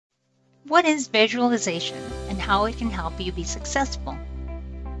What is visualization and how it can help you be successful?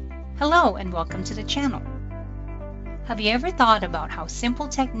 Hello and welcome to the channel. Have you ever thought about how simple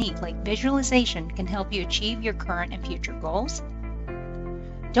technique like visualization can help you achieve your current and future goals?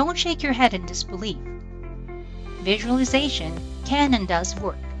 Don't shake your head in disbelief. Visualization can and does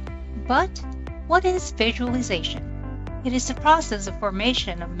work. But what is visualization? It is the process of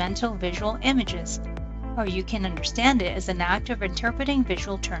formation of mental visual images, or you can understand it as an act of interpreting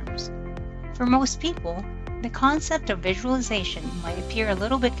visual terms. For most people, the concept of visualization might appear a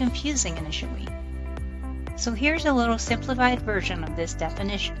little bit confusing initially. So here's a little simplified version of this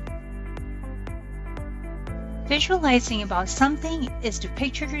definition. Visualizing about something is to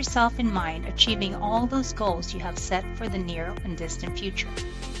picture yourself in mind achieving all those goals you have set for the near and distant future.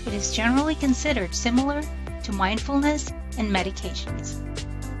 It is generally considered similar to mindfulness and meditations.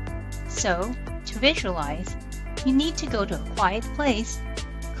 So, to visualize, you need to go to a quiet place,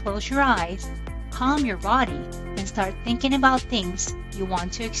 close your eyes, calm your body, and start thinking about things you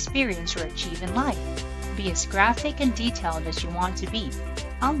want to experience or achieve in life. Be as graphic and detailed as you want to be.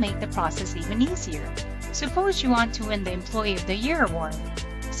 I'll make the process even easier. Suppose you want to win the Employee of the Year award.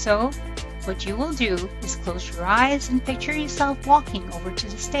 So, what you will do is close your eyes and picture yourself walking over to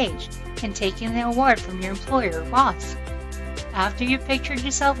the stage and taking the award from your employer or boss. After you've pictured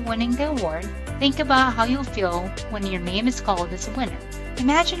yourself winning the award, think about how you'll feel when your name is called as a winner.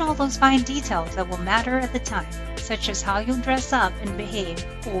 Imagine all those fine details that will matter at the time, such as how you'll dress up and behave,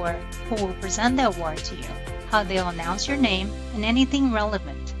 or who will present the award to you, how they'll announce your name, and anything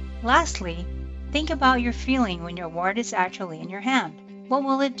relevant. Lastly, think about your feeling when your award is actually in your hand. What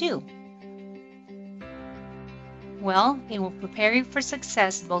will it do? Well, it will prepare you for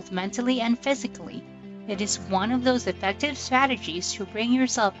success both mentally and physically. It is one of those effective strategies to bring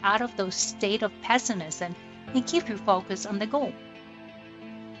yourself out of those state of pessimism and keep you focused on the goal.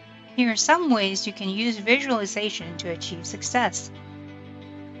 Here are some ways you can use visualization to achieve success.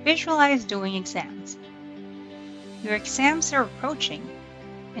 Visualize doing exams. Your exams are approaching,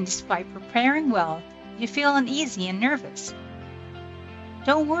 and despite preparing well, you feel uneasy and nervous.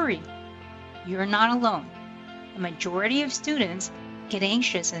 Don't worry, you're not alone. The majority of students get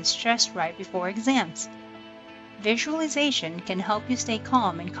anxious and stressed right before exams. Visualization can help you stay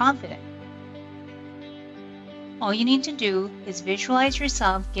calm and confident. All you need to do is visualize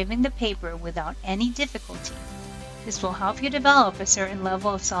yourself giving the paper without any difficulty. This will help you develop a certain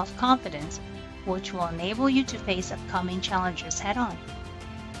level of self-confidence, which will enable you to face upcoming challenges head-on.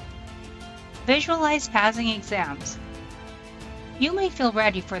 Visualize passing exams. You may feel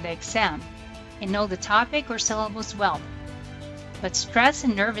ready for the exam and know the topic or syllabus well, but stress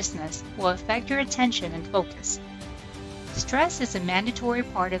and nervousness will affect your attention and focus. Stress is a mandatory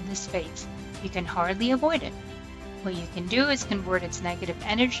part of this phase. You can hardly avoid it. What you can do is convert its negative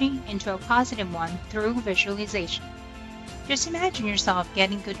energy into a positive one through visualization. Just imagine yourself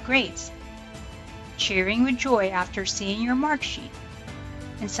getting good grades, cheering with joy after seeing your mark sheet,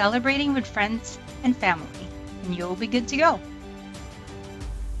 and celebrating with friends and family, and you'll be good to go.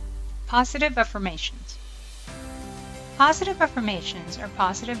 Positive affirmations. Positive affirmations are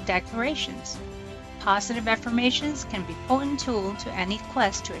positive declarations. Positive affirmations can be a potent tool to any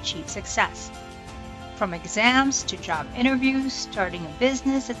quest to achieve success. From exams to job interviews, starting a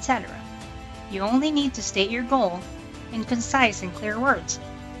business, etc. You only need to state your goal in concise and clear words.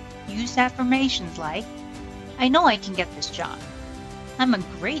 Use affirmations like, I know I can get this job. I'm a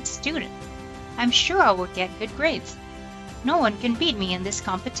great student. I'm sure I will get good grades. No one can beat me in this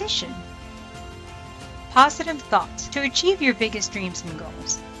competition. Positive thoughts to achieve your biggest dreams and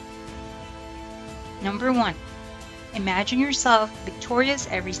goals. Number 1. Imagine yourself victorious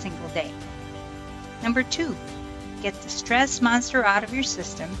every single day. Number 2. Get the stress monster out of your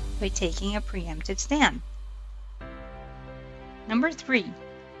system by taking a preemptive stand. Number 3.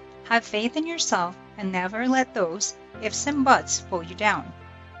 Have faith in yourself and never let those ifs and buts pull you down.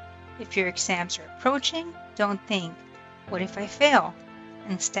 If your exams are approaching, don't think, what if I fail?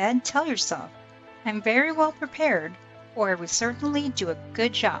 Instead, tell yourself, I'm very well prepared, or I will certainly do a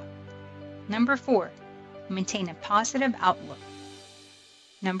good job. Number 4. Maintain a positive outlook.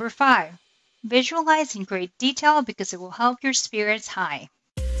 Number 5. Visualize in great detail because it will help your spirits high.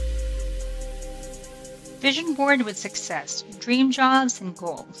 Vision board with success, dream jobs and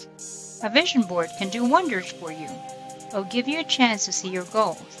goals. A vision board can do wonders for you. It will give you a chance to see your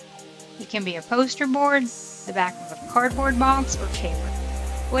goals. It can be a poster board, the back of a cardboard box, or paper.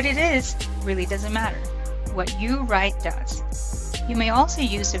 What it is really doesn't matter. What you write does. You may also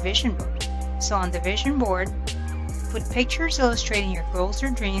use a vision board. So on the vision board, put pictures illustrating your goals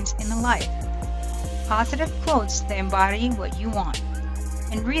or dreams in the light. Positive quotes that embody what you want.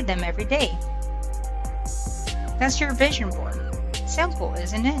 and read them every day. That's your vision board. Simple,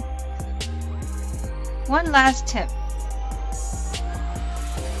 isn't it? One last tip.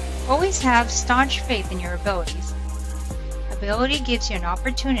 Always have staunch faith in your abilities. Ability gives you an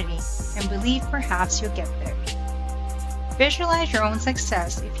opportunity, and believe perhaps you'll get there. Visualize your own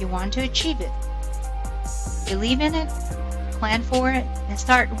success if you want to achieve it. Believe in it, plan for it, and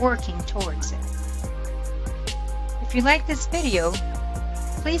start working towards it. If you like this video,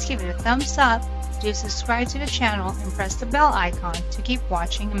 please give it a thumbs up, do subscribe to the channel, and press the bell icon to keep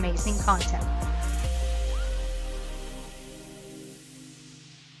watching amazing content.